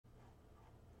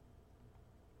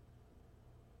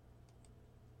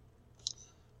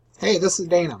Hey, this is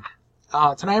Dana.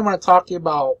 Tonight I want to talk to you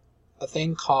about a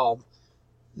thing called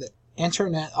the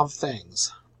Internet of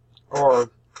Things,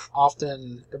 or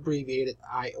often abbreviated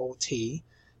IoT.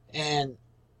 And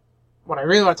what I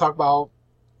really want to talk about,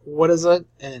 what is it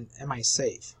and am I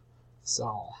safe?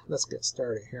 So let's get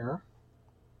started here.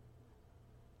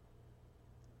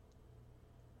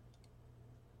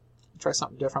 Try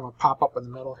something different. I'm going to pop up in the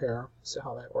middle here, see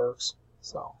how that works.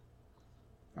 So,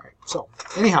 alright, so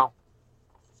anyhow.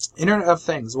 Internet of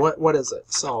Things, what is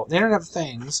it? So the Internet of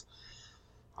Things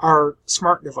are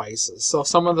smart devices. So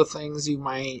some of the things you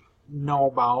might know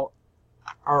about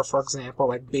are, for example,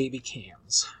 like baby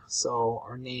cams,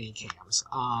 or nanny cams,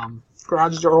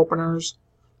 garage door openers,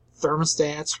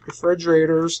 thermostats,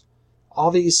 refrigerators, all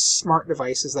these smart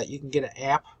devices that you can get an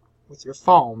app with your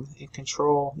phone and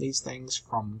control these things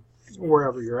from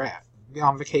wherever you're at. Be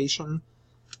on vacation,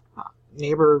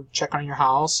 neighbor check on your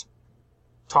house,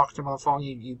 talk to them on the phone,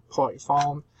 you pull out your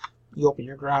phone, you open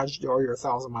your garage door, you're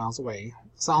 1,000 miles away.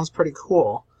 Sounds pretty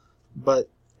cool, but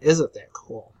is it that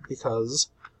cool? Because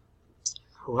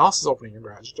who else is opening your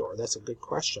garage door? That's a good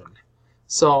question.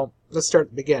 So let's start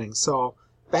at the beginning. So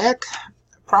back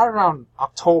probably around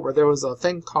October, there was a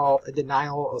thing called a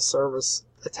denial of service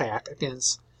attack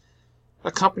against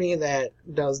a company that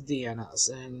does DNS.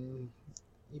 And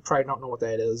you probably don't know what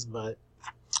that is, but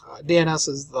DNS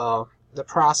is the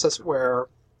process where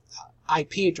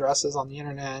IP addresses on the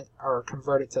internet are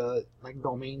converted to like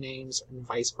domain names and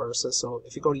vice versa. So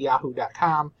if you go to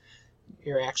yahoo.com,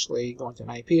 you're actually going to an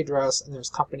IP address, and there's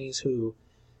companies who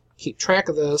keep track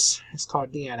of this. It's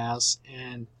called DNS,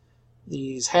 and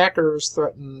these hackers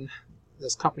threatened,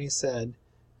 this company said,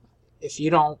 if you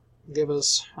don't give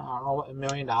us, I don't know, $1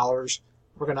 million,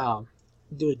 we're going to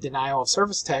do a denial of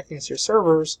service attack against your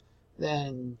servers.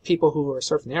 Then people who are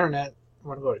surfing the internet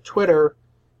want to go to Twitter,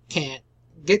 can't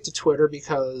get to Twitter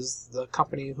because the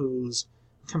company who's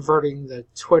converting the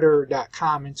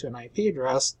twitter.com into an IP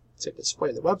address to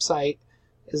display the website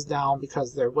is down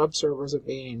because their web servers are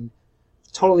being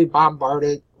totally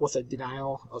bombarded with a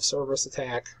denial of service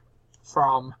attack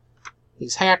from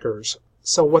these hackers.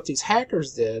 So what these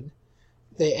hackers did,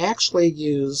 they actually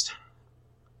used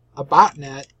a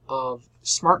botnet of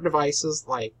smart devices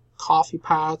like coffee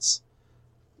pots,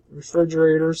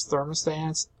 refrigerators,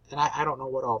 thermostats, and I don't know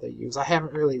what all they use. I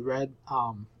haven't really read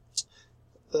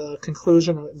the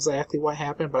conclusion of exactly what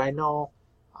happened, but I know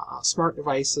smart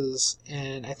devices,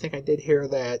 and I think I did hear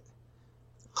that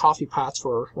coffee pots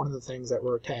were one of the things that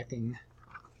were attacking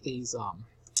these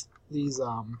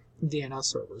DNS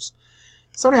servers.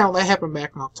 So anyhow, that happened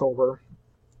back in October.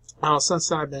 Since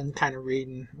then, I've been kind of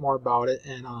reading more about it,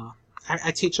 and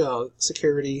I teach a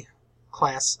security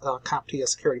class, CompTIA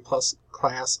Security Plus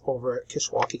class over at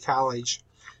Kishwaukee College.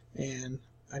 And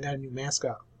I got a new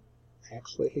mascot.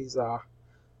 Actually, he's a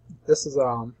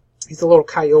little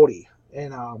coyote.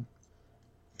 And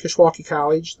Kishwaukee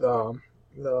College, the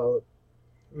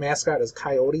mascot is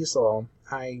coyote. So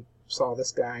I saw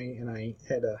this guy, and I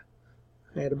had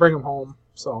to bring him home.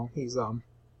 So he's a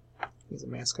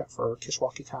mascot for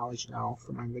Kishwaukee College now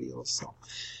for my videos. So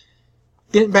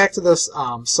getting back to this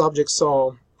subject,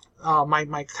 so.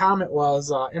 My comment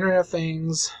was Internet of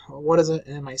Things, what is it,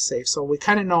 and am I safe? So we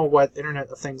kind of know what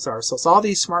Internet of Things are. So it's all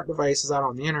these smart devices out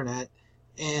on the internet,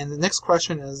 and the next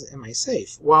question is, am I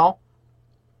safe? Well,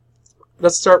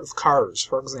 let's start with cars,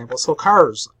 for example. So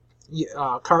cars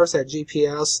have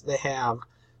GPS, they have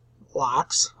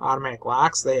locks, automatic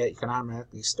locks, you can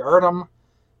automatically start them.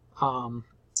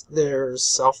 There's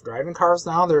self-driving cars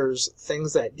now. There's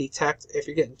things that detect if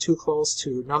you're getting too close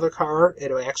to another car,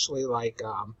 it'll actually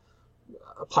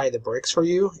apply the brakes for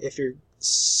you. If you're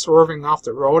swerving off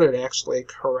the road, it actually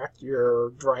correct your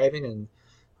driving and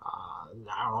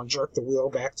I don't know, jerk the wheel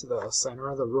back to the center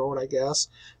of the road, I guess.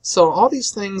 So all these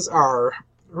things are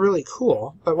really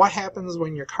cool, but what happens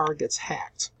when your car gets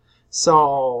hacked?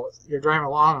 So you're driving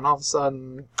along and all of a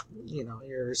sudden,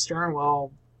 your steering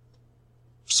wheel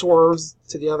swerves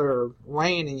to the other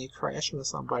lane and you crash into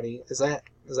somebody. Is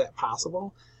that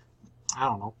possible? I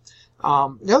don't know.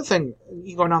 The other thing,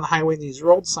 you go down the highway, these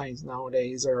road signs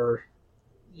nowadays are,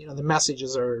 the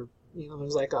messages are,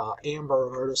 there's like a Amber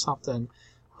Alert or something.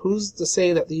 Who's to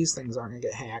say that these things aren't going to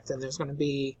get hacked? And there's going to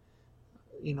be,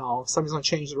 somebody's going to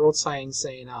change the road sign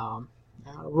saying,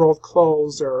 road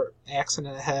closed or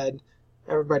accident ahead.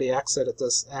 Everybody exit at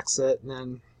this exit, and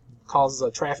then causes a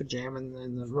traffic jam, and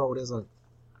then the road isn't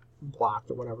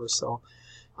blocked or whatever. So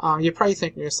you're probably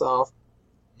thinking to yourself,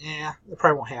 it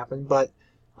probably won't happen. But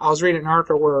I was reading an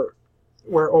article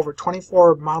where over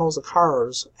 24 models of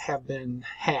cars have been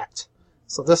hacked.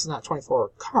 So this is not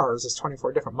 24 cars, it's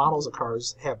 24 different models of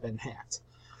cars have been hacked.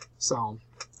 So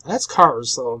that's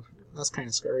cars. So that's kind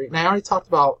of scary. Now I already talked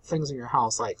about things in your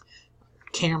house like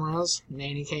cameras,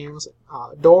 nanny cams,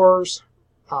 doors,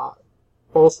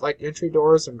 both like entry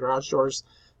doors and garage doors,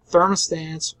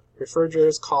 thermostats,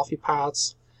 refrigerators, coffee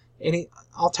pots,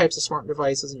 all types of smart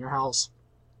devices in your house.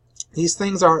 These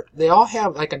things they all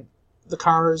have like the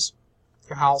cars,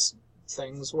 your house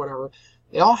things, whatever.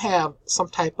 They all have some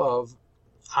type of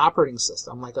operating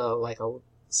system, like a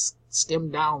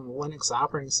skimmed down Linux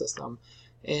operating system.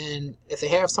 And if they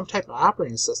have some type of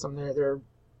operating system,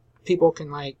 people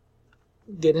can like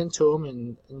get into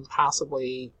them and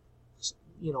possibly,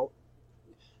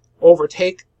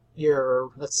 overtake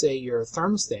let's say your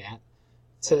thermostat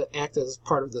to act as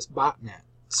part of this botnet.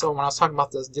 So when I was talking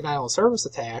about this denial of service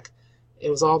attack, it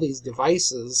was all these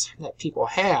devices that people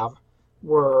have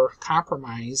were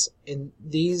compromised, and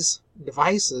these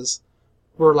devices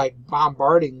were like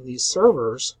bombarding these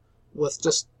servers with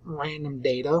just random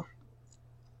data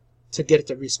to get it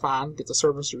to respond, get the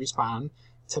servers to respond,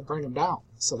 to bring them down.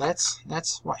 So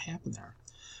that's what happened there.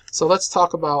 So let's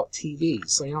talk about TVs.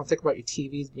 So you don't think about your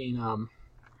TVs being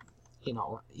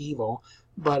evil,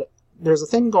 but there's a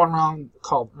thing going around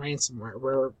called ransomware,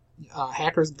 where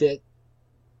hackers get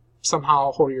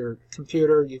somehow hold of your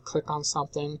computer, you click on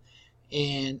something,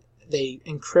 and they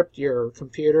encrypt your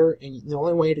computer, and the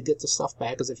only way to get the stuff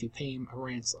back is if you pay them a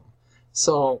ransom.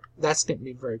 So that's going to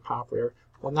be very popular.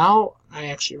 Well, now I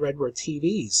actually read where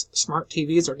smart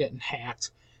TVs are getting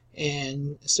hacked,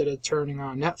 and instead of turning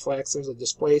on Netflix, there's a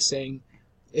display saying,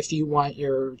 if you want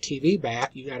your TV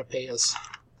back, you got to pay us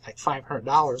like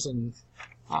 $500, and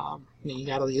you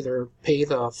got to either pay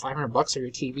the $500 or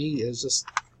your TV is just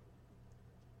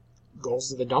goes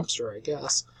to the dumpster, I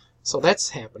guess. So that's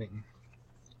happening.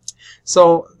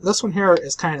 So this one here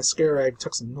is kind of scary. I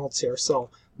took some notes here. So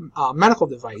medical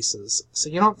devices. So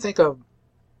you don't think of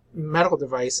medical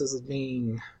devices as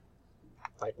being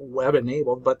like web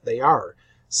enabled, but they are.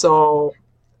 So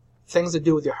things to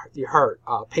do with your heart,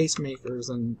 pacemakers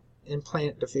and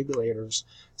implant defibrillators.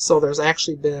 So there's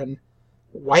actually been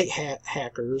white hat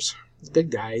hackers, good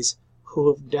guys, who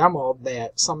have demoed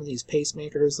that some of these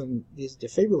pacemakers and these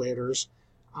defibrillators,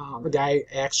 the guy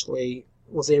actually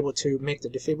was able to make the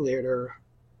defibrillator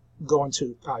go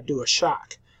into do a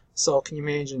shock. So can you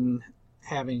imagine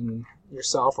having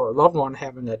yourself or a loved one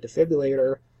having a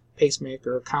defibrillator,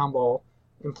 pacemaker combo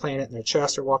implanted in their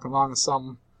chest, or walking along and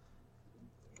some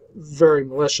very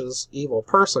malicious, evil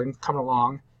person coming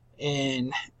along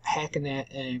and hacking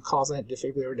that and causing that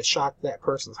defibrillator to shock that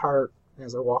person's heart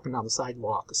as they're walking down the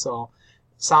sidewalk. So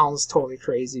it sounds totally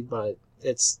crazy, but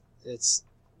it's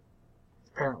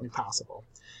apparently possible.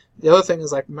 The other thing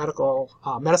is like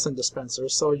medicine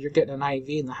dispensers. So you're getting an IV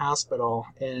in the hospital,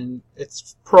 and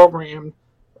it's programmed.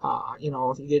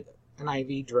 You get an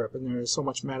IV drip, and there's so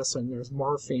much medicine. There's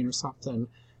morphine or something.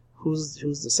 Who's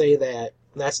to say that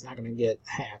that's not going to get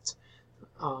hacked?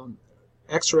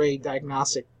 X-ray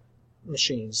diagnostic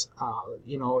machines.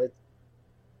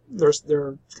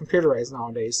 They're computerized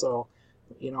nowadays. So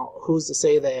who's to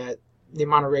say that the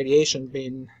amount of radiation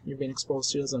you're being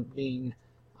exposed to isn't being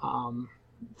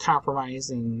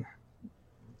compromising?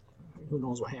 Who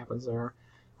knows what happens there?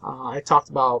 I talked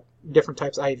about different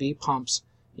types of IV pumps,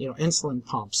 insulin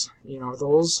pumps,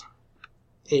 those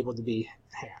able to be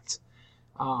hacked.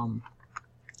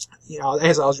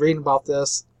 As I was reading about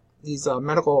these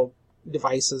medical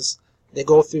devices, they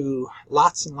go through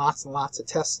lots and lots and lots of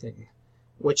testing,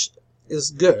 which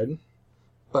is good,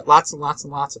 but lots and lots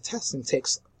and lots of testing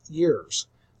takes years.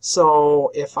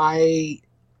 So if I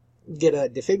get a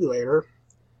defibrillator,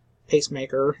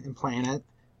 pacemaker implanted,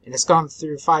 and it's gone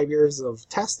through 5 years of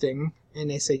testing, and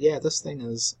they say, yeah, this thing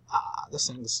is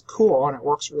cool and it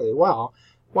works really well.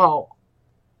 Well,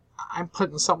 I'm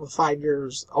putting something with 5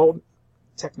 years old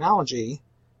technology.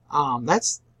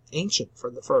 That's ancient for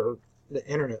the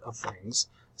Internet of Things.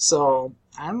 So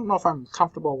I don't know if I'm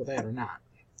comfortable with that or not.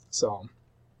 So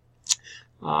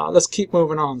let's keep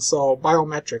moving on. So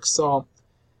biometrics. So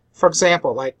for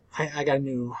example, like I got a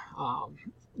new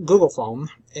Google phone,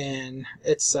 and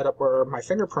it's set up where my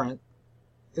fingerprint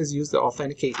is used to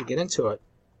authenticate to get into it.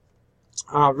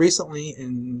 Recently,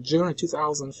 in June of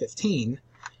 2015,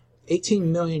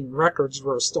 18 million records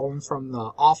were stolen from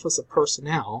the Office of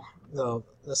Personnel,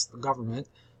 that's the government,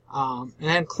 and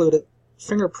that included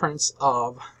fingerprints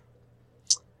of,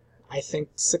 I think,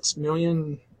 6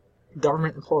 million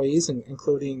government employees,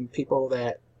 including people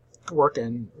that work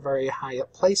in very high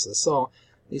up places. So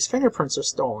these fingerprints are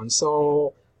stolen.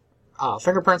 So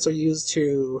fingerprints are used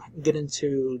to get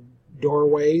into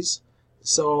doorways.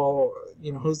 So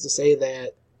who's to say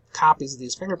that copies of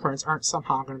these fingerprints aren't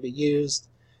somehow going to be used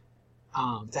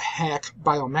to hack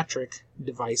biometric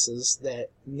devices that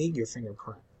need your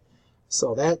fingerprint.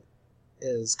 So that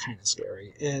is kind of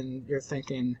scary. And you're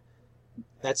thinking,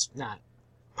 that's not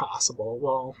possible.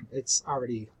 Well, it's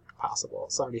already possible.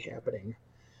 It's already happening.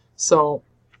 So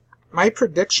my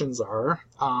predictions are,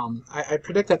 I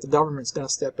predict that the government's going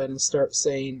to step in and start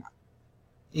saying,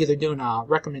 either doing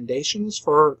recommendations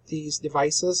for these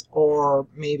devices, or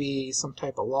maybe some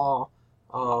type of law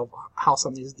of how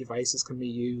some of these devices can be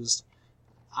used.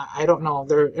 I don't know.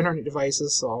 They're internet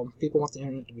devices, so people want the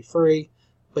internet to be free,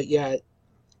 but yet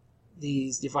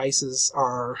these devices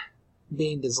are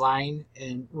being designed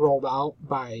and rolled out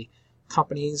by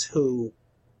companies who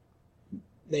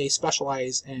they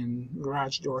specialize in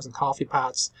garage doors and coffee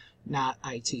pots, not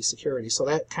IT security. So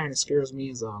that kind of scares me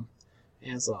as a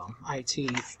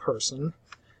IT person.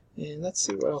 And let's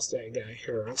see what else did I got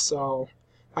here. So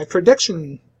my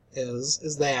prediction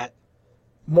is that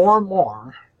more and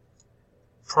more,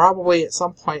 probably at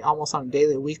some point almost on a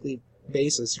daily, weekly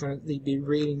basis, you're going to be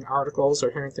reading articles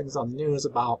or hearing things on the news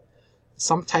about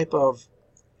some type of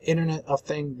Internet of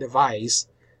Thing device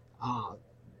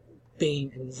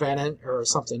being invented or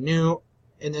something new.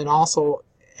 And then also,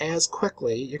 as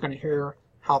quickly, you're going to hear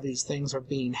how these things are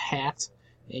being hacked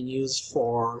and used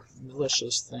for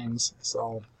malicious things.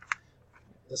 So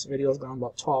this video has gone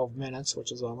about 12 minutes,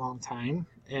 which is a long time,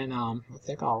 and I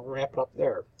think I'll wrap it up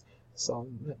there. So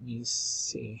let me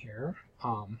see here.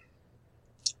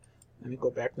 Let me go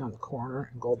back down the corner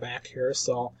and go back here.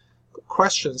 So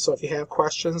questions. So if you have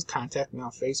questions, contact me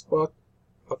on Facebook.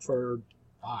 Look for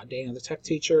Dana the Tech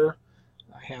Teacher.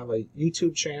 I have a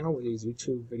YouTube channel where these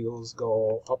YouTube videos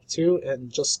go up to,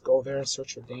 and just go there and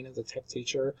search for Dana the Tech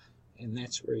Teacher, and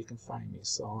that's where you can find me.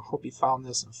 So I hope you found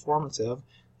this informative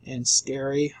and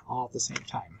scary all at the same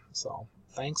time. So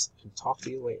thanks, and talk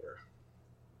to you later.